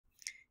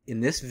In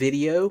this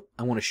video,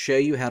 I want to show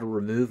you how to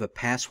remove a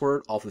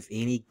password off of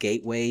any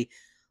Gateway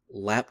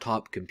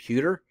laptop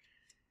computer.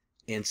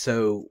 And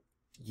so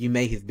you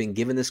may have been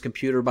given this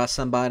computer by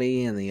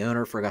somebody and the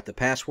owner forgot the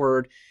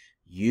password.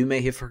 You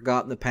may have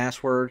forgotten the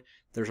password.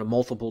 There's a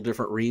multiple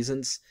different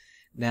reasons.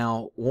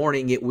 Now,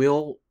 warning, it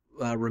will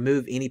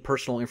remove any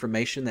personal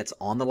information that's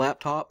on the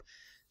laptop.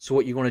 So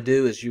what you're going to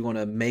do is you're going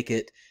to make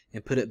it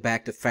and put it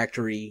back to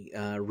factory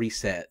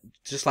reset,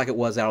 just like it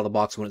was out of the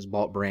box when it's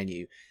bought brand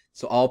new.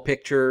 So all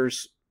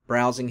pictures,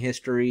 browsing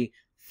history,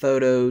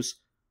 photos,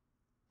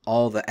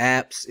 all the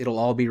apps, it'll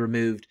all be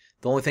removed.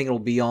 The only thing it'll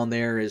be on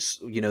there is,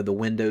 the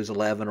Windows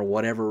 11 or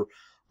whatever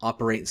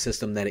operating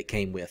system that it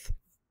came with.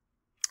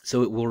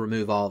 So it will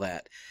remove all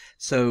that.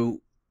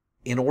 So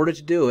in order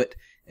to do it,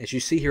 as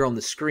you see here on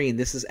the screen,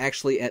 this is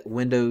actually at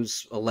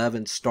Windows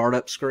 11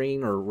 startup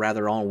screen, or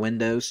rather on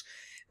Windows.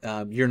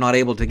 You're not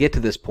able to get to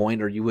this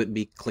point or you wouldn't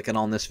be clicking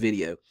on this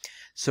video.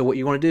 So what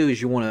you want to do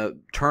is you want to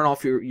turn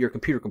off your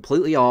computer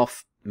completely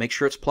off, make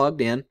sure it's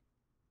plugged in.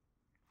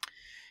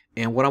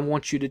 And what I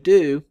want you to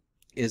do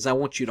is I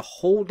want you to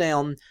hold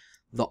down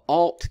the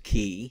Alt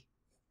key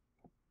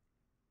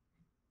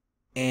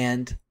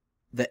and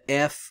the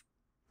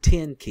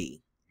F10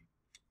 key.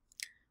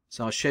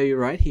 So I'll show you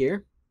right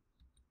here.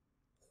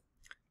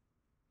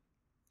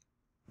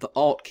 The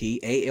Alt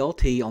key,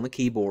 ALT on the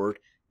keyboard,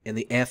 and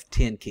the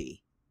F10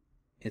 key.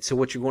 And so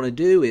what you're going to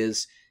do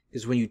is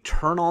when you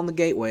turn on the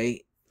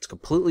gateway, it's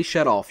completely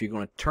shut off. You're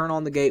going to turn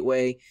on the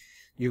gateway.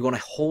 You're going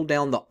to hold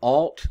down the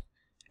Alt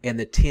and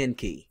the 10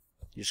 key.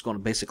 You're just going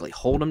to basically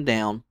hold them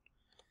down.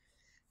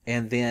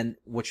 And then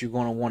what you're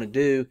going to want to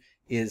do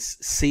is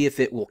see if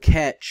it will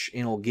catch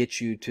and it'll get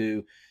you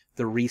to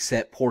the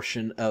reset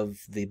portion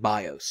of the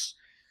BIOS.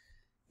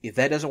 If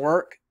that doesn't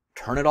work,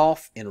 turn it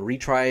off and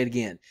retry it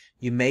again.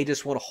 You may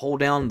just want to hold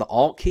down the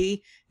Alt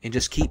key and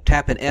just keep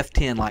tapping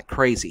F10 like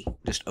crazy,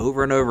 just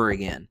over and over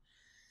again,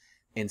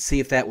 and see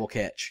if that will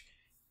catch.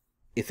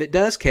 If it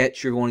does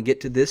catch, you're going to get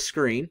to this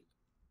screen.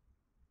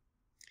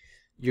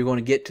 You're going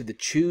to get to the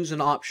choose an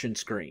option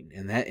screen,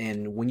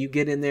 and when you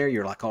get in there,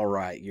 you're like, all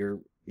right, you're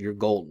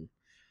golden.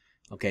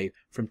 Okay,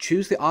 from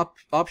choose the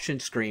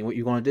option screen, what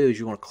you're going to do is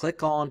you're going to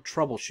click on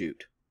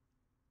troubleshoot.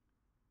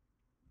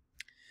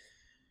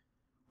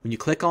 When you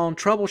click on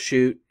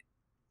troubleshoot,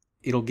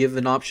 it'll give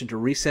an option to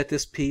reset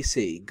this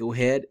PC. Go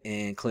ahead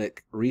and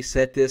click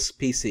reset this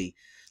PC.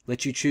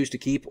 Let you choose to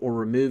keep or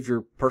remove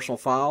your personal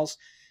files,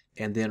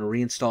 and then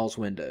reinstalls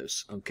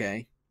Windows.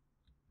 Okay.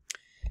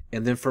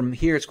 And then from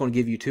here, it's going to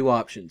give you two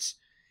options.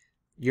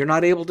 You're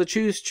not able to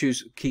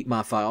choose keep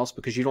my files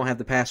because you don't have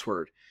the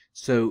password.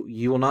 So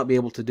you will not be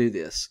able to do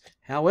this.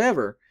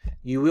 However,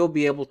 you will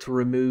be able to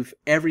remove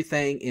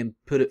everything and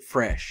put it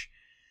fresh.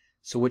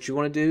 So what you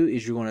want to do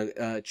is you're going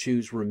to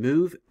choose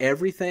remove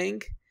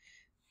everything,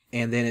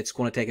 and then it's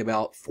going to take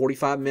about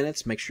 45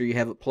 minutes. Make sure you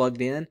have it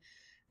plugged in,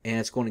 and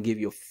it's going to give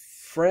you a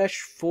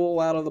fresh, full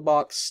out of the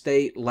box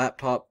state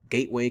laptop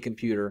Gateway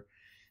computer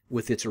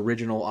with its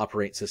original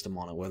operating system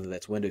on it, whether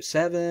that's Windows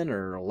 7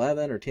 or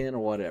 11 or 10 or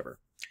whatever.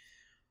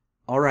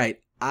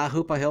 Alright, I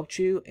hope I helped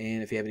you,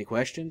 and if you have any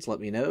questions, let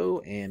me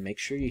know, and make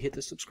sure you hit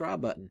the subscribe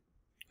button.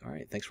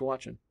 Alright, thanks for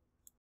watching.